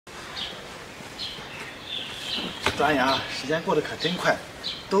转眼啊，时间过得可真快，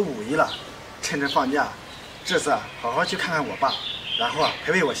都5一了，趁着放假，这次好好去看看我爸，然后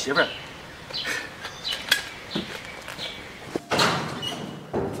陪陪我媳妇儿。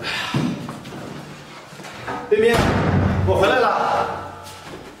冰冰，我回来了。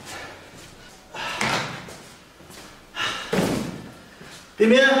冰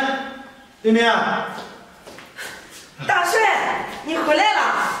冰，冰冰，大帅，你回来了！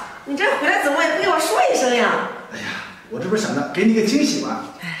你这回来怎么也不跟我说一声呀？哎呀，我这不是想着给你个惊喜吗？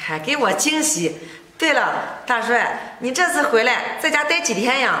还给我惊喜！对了，大帅，你这次回来在家待几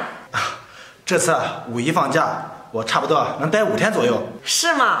天呀？这次5一放假，我差不多能待5天左右。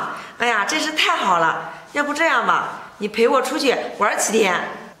是吗？哎呀，真是太好了！要不这样吧，你陪我出去玩几天？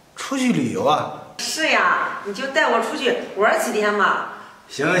出去旅游啊？是呀，你就带我出去玩几天嘛。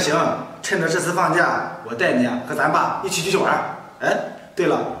行行，趁着这次放假，我带你和咱爸一起出去玩。哎，对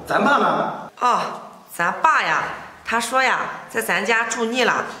了，咱爸呢？哦，咱爸呀，他说呀，在咱家住腻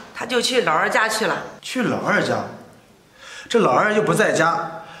了，他就去老二家去了。去老二家？这老二又不在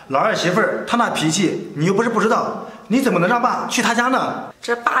家，老二媳妇儿他那脾气，你又不是不知道，你怎么能让爸去他家呢？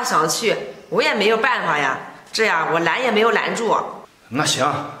这爸想去，我也没有办法呀。这样我拦也没有拦住。那行，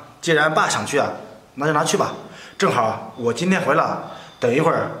既然爸想去啊，那就拿去吧。正好我今天回了，等一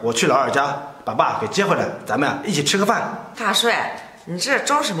会儿我去老二家把爸给接回来，咱们一起吃个饭。大帅，你这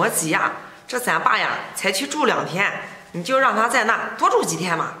着什么急呀？这咱爸呀才去住2天，你就让他在那多住几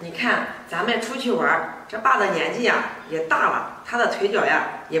天嘛。你看咱们出去玩，这爸的年纪呀也大了，他的腿脚呀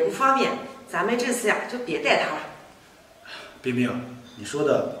也不方便，咱们这次呀就别带他了。冰冰，你说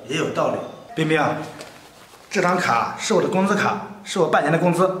的也有道理。冰冰，这张卡是我的工资卡，是我半年的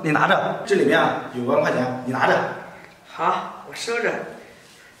工资，你拿着。这里面有5万块钱，你拿着。好，我收着。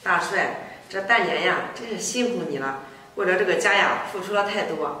大帅，这半年呀真是辛苦你了，为了这个家呀付出了太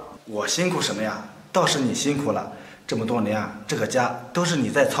多。我辛苦什么呀？倒是你辛苦了。这么多年啊，这个家都是你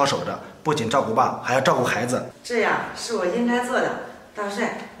在操守着，不仅照顾爸，还要照顾孩子。这呀是我应该做的。大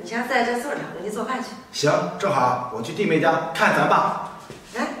帅，你先在这坐着，我给你做饭去。行，正好我去弟妹家看咱爸。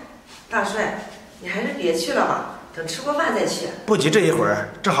哎，大帅，你还是别去了吧，等吃过饭再去。不急这一会儿，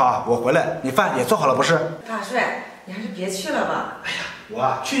正好我回来，你饭也做好了不是？大帅，你还是别去了吧。哎呀，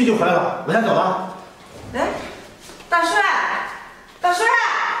我去就回来了，我先走了。哎，大帅，大帅。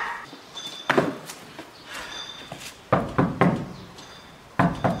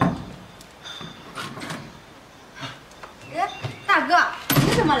哎，大哥，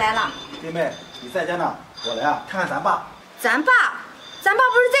你怎么来了？弟妹，你在家呢，我来啊，看看咱爸。咱爸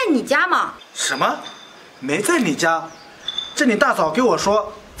不是在你家吗？什么？没在你家？这你大嫂给我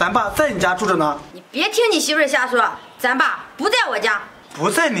说，咱爸在你家住着呢。你别听你媳妇儿瞎说，咱爸不在我家。不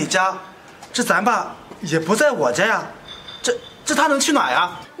在你家？这咱爸也不在我家呀。这他能去哪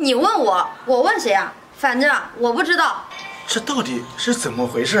呀？你问我，我问谁啊？反正我不知道。这到底是怎么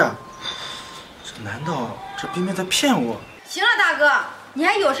回事啊？这难道这冰冰在骗我？行了，大哥，你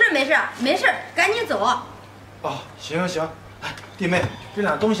还有事没事？没事，赶紧走。哦，行。哎，弟妹，这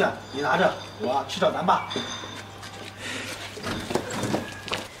俩东西你拿着，我去找咱爸。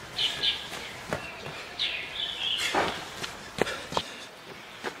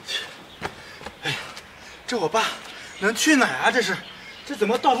哎呀，这我爸能去哪啊？这怎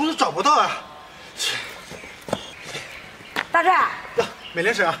么到处都找不到啊？大帅，美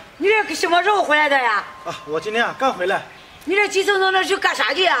玲婶啊，你这什么时候回来的呀？啊，我今天刚回来。你这急匆匆的去干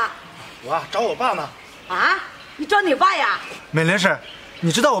啥去啊？我找我爸呢。啊？你找你爸呀？美玲婶，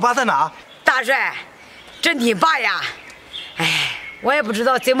你知道我爸在哪？大帅，这你爸呀？哎，我也不知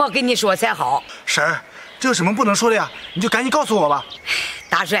道怎么跟你说才好。婶儿，这有什么不能说的呀？你就赶紧告诉我吧。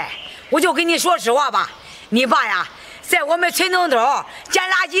大帅，我就跟你说实话吧，你爸呀，在我们村东头捡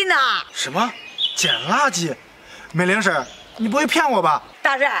垃圾呢。什么？捡垃圾？美玲婶，你不会骗我吧？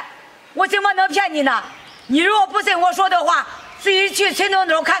大帅，我怎么能骗你呢？你如果不信我说的话，自己去村东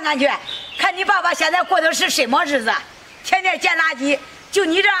头看看去，看你爸爸现在过的是什么日子，天天捡垃圾。就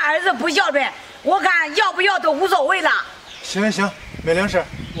你这儿子不孝顺，我看要不要都无所谓了。行，美玲婶，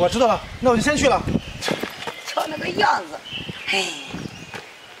我知道了，那我就先去了。瞧那个样子，哎。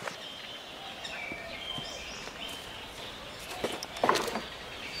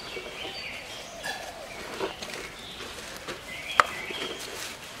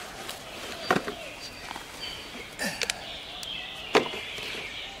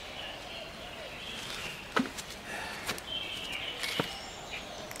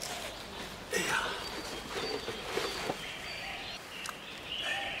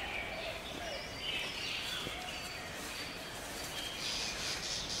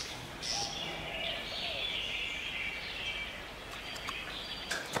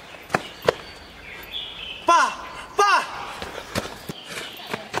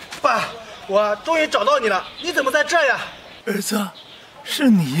我终于找到你了，你怎么在这呀？儿子，是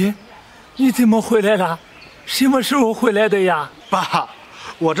你？你怎么回来了？什么时候回来的呀？爸，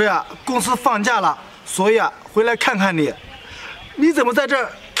我这呀公司放假了，所以啊回来看看你。你怎么在这儿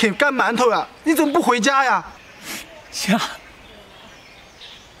啃干馒头呀？你怎么不回家呀？家？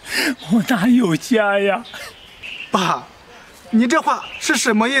我哪有家呀？爸，你这话是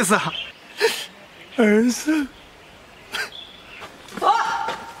什么意思啊？儿子。哦，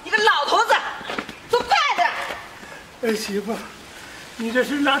你个老头子，走快点！儿媳妇，你这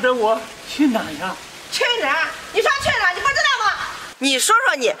是拉着我去哪呀？去哪儿？你说去哪儿？你不知道吗？你说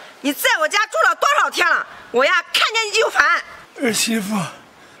说你在我家住了多少天了？我呀看见你就烦。儿媳妇，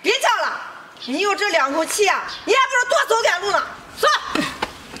别叫了，你有这两口气啊，你还不如多走点路呢。走，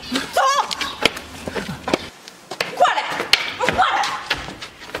走，过来，我过来。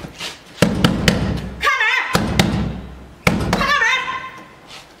开门，开门。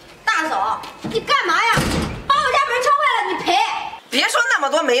大嫂，你干嘛呀？把我家门敲坏了，你赔。别说那么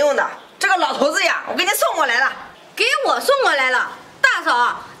多没用的，这个老头子呀，我给你送过来了。给我送过来了。大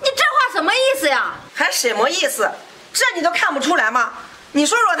嫂，你这话什么意思呀？还什么意思？这你都看不出来吗？你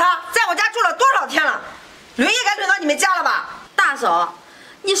说说他在我家住了多少天了？轮也该轮到你们家了吧？大嫂，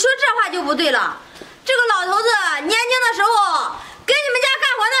你说这话就不对了。这个老头子年轻的时候给你们家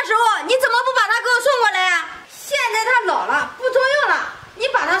干活的时候，你怎么不把他给我送过来呀？现在他老了，不中用了，你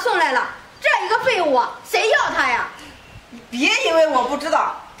把他送来了，这一个废物，谁要他呀？别以为我不知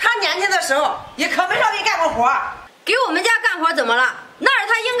道，他年轻的时候也可没少给你干过活。给我们家干活怎么了？那是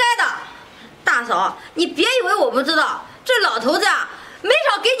他应该的。大嫂，你别以为我不知道，这老头子啊，没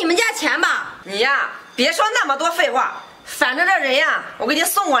少给你们家钱吧？你呀，别说那么多废话，反正这人呀，我给你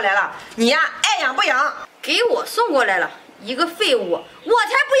送过来了，你呀爱养不养？给我送过来了，一个废物，我才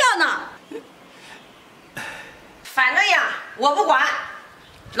不要呢！反正呀，我不管。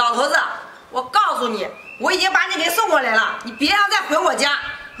老头子，我告诉你，我已经把你给送过来了，你别想再回我家。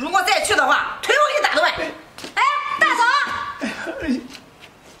如果再去的话，腿我给你打断。哎，大嫂，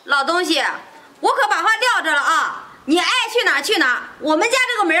老东西，我可把话撂着了啊！你爱去哪儿去哪儿，我们家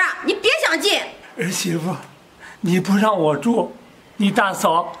这个门啊，你别想进。儿媳妇，你不让我住，你大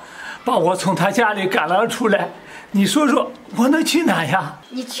嫂把我从她家里赶了出来，你说说我能去哪呀？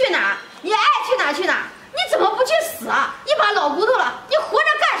你去哪儿？你爱去哪儿去哪儿？你怎么不去死啊？一把老骨头了，你活着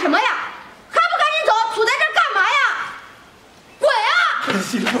干什么呀？还不赶紧走，杵在这儿干嘛呀？滚啊！儿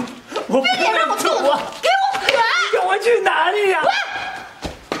媳妇，我不能走啊！给我滚！你让我去哪里呀？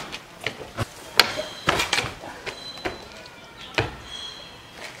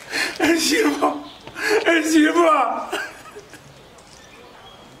滚！儿媳妇，儿媳妇，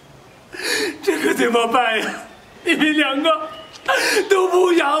这可怎么办呀？你们两个都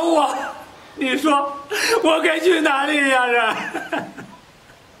不养我，你说我该去哪里呀？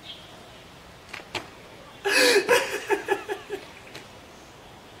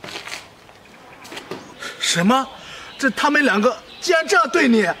什么？这他们两个竟然这样对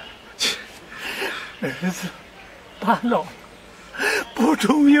你？儿子，爸老了，不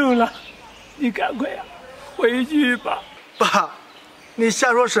中用了，你赶快呀，回去吧。爸，你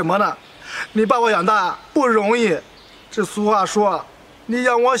瞎说什么呢？你把我养大不容易，这俗话说，你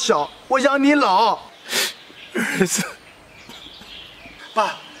养我小，我养你老。儿子，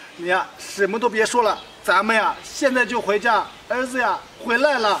爸，你呀什么都别说了，咱们呀现在就回家。儿子呀回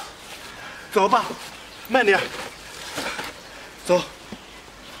来了，走吧，慢点，走。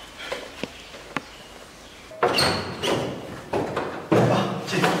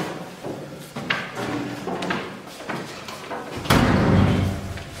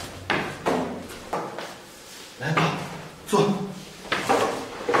来吧，坐，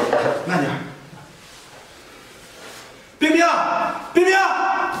慢点。冰冰，冰冰，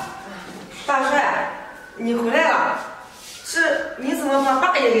大帅，你回来了，你怎么把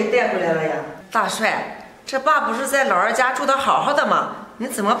爸也给带回来了呀？大帅，这爸不是在老二家住得好好的吗？你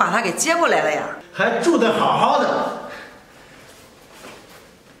怎么把他给接过来了呀？还住得好好的。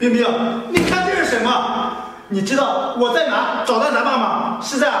冰冰，你看这是什么？你知道我在哪找到咱爸吗？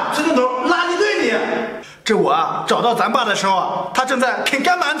是在村东头垃圾堆里。这我找到咱爸的时候，他正在啃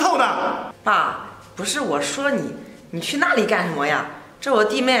干馒头呢。爸，不是我说你，你去那里干什么呀？这我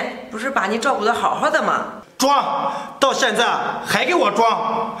弟妹不是把你照顾得好好的吗？装，到现在还给我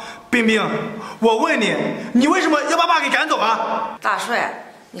装。冰冰，我问你，你为什么要把爸给赶走啊？大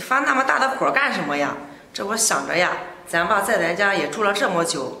帅，你发那么大的火干什么呀？这我想着呀，咱爸在咱家也住了这么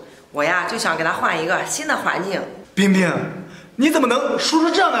久，我呀就想给他换一个新的环境。冰冰，你怎么能说出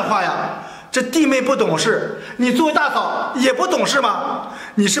这样的话呀？这弟妹不懂事，你作为大嫂也不懂事吗？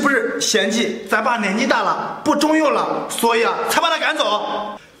你是不是嫌弃咱爸年纪大了不中用了，所以啊才把他赶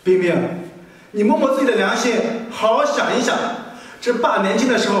走？冰冰，你摸摸自己的良心，好好想一想，这爸年轻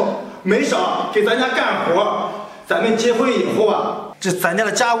的时候没少给咱家干活，咱们结婚以后啊，这咱家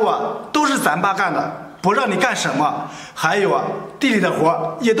的家务啊都是咱爸干的，不让你干什么。还有啊，地里的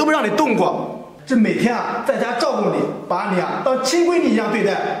活也都不让你动过，这每天啊在家照顾你，把你啊当亲闺女一样对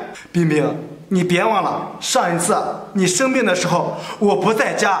待。冰冰，你别忘了，上一次你生病的时候我不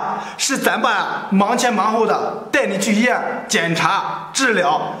在家，是咱爸呀忙前忙后的带你去医院检查治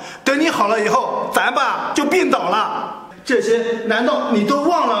疗，等你好了以后咱爸就病倒了，这些难道你都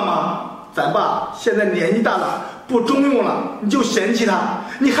忘了吗？咱爸现在年纪大了，不中用了，你就嫌弃他，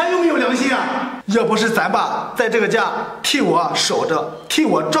你还有没有良心啊？要不是咱爸在这个家替我守着，替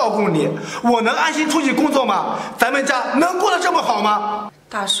我照顾你，我能安心出去工作吗？咱们家能过得这么好吗？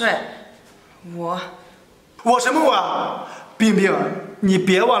大帅，我什么我？冰冰，你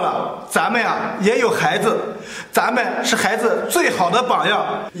别忘了，咱们呀也有孩子，咱们是孩子最好的榜样。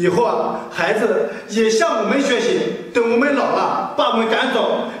以后啊，孩子也向我们学习。等我们老了，把我们赶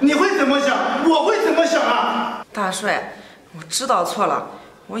走，你会怎么想？我会怎么想啊？大帅，我知道错了，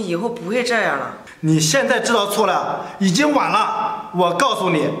我以后不会这样了。你现在知道错了，已经晚了。我告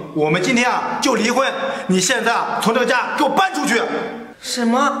诉你，我们今天啊就离婚。你现在啊从这个家给我搬出去。什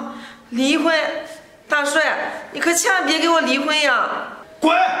么？离婚？大帅，你可千万别给我离婚呀！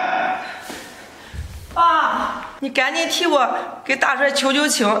滚！爸，你赶紧替我给大帅求求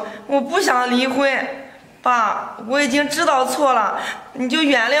情，我不想离婚。爸，我已经知道错了，你就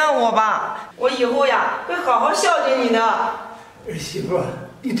原谅我吧。我以后呀会好好孝敬你的。儿媳妇，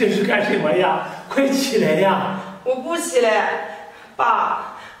你这是干什么呀？快起来呀！我不起来，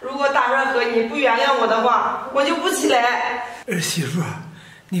爸。如果大帅和你不原谅我的话，我就不起来。儿媳妇，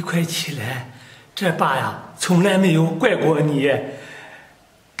你快起来！这爸呀，从来没有怪过你。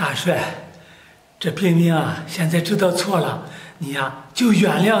大帅，这冰冰啊，现在知道错了，你呀就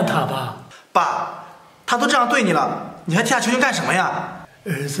原谅他吧。爸，他都这样对你了，你还替他求情干什么呀？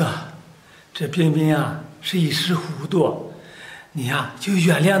儿子，这冰冰啊是一时糊涂，你呀就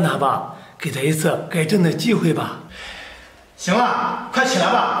原谅他吧，给他一次改正的机会吧。行了，快起来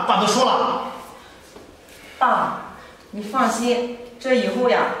吧，爸都说了。爸，你放心，这以后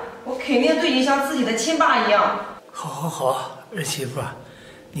呀，我肯定对你像自己的亲爸一样。好，儿媳妇，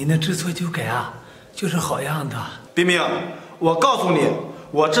你那知错就改啊，就是好样的。冰冰，我告诉你，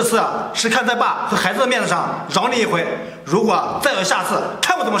我这次啊是看在爸和孩子的面子上饶你一回，如果再有下次，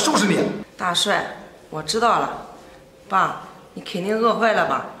看我怎么收拾你。大帅，我知道了。爸，你肯定饿坏了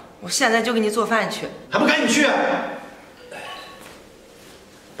吧？我现在就给你做饭去。还不赶紧去！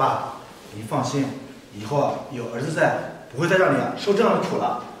爸，您放心，以后啊有儿子在，不会再让你受这样的苦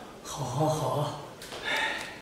了。好。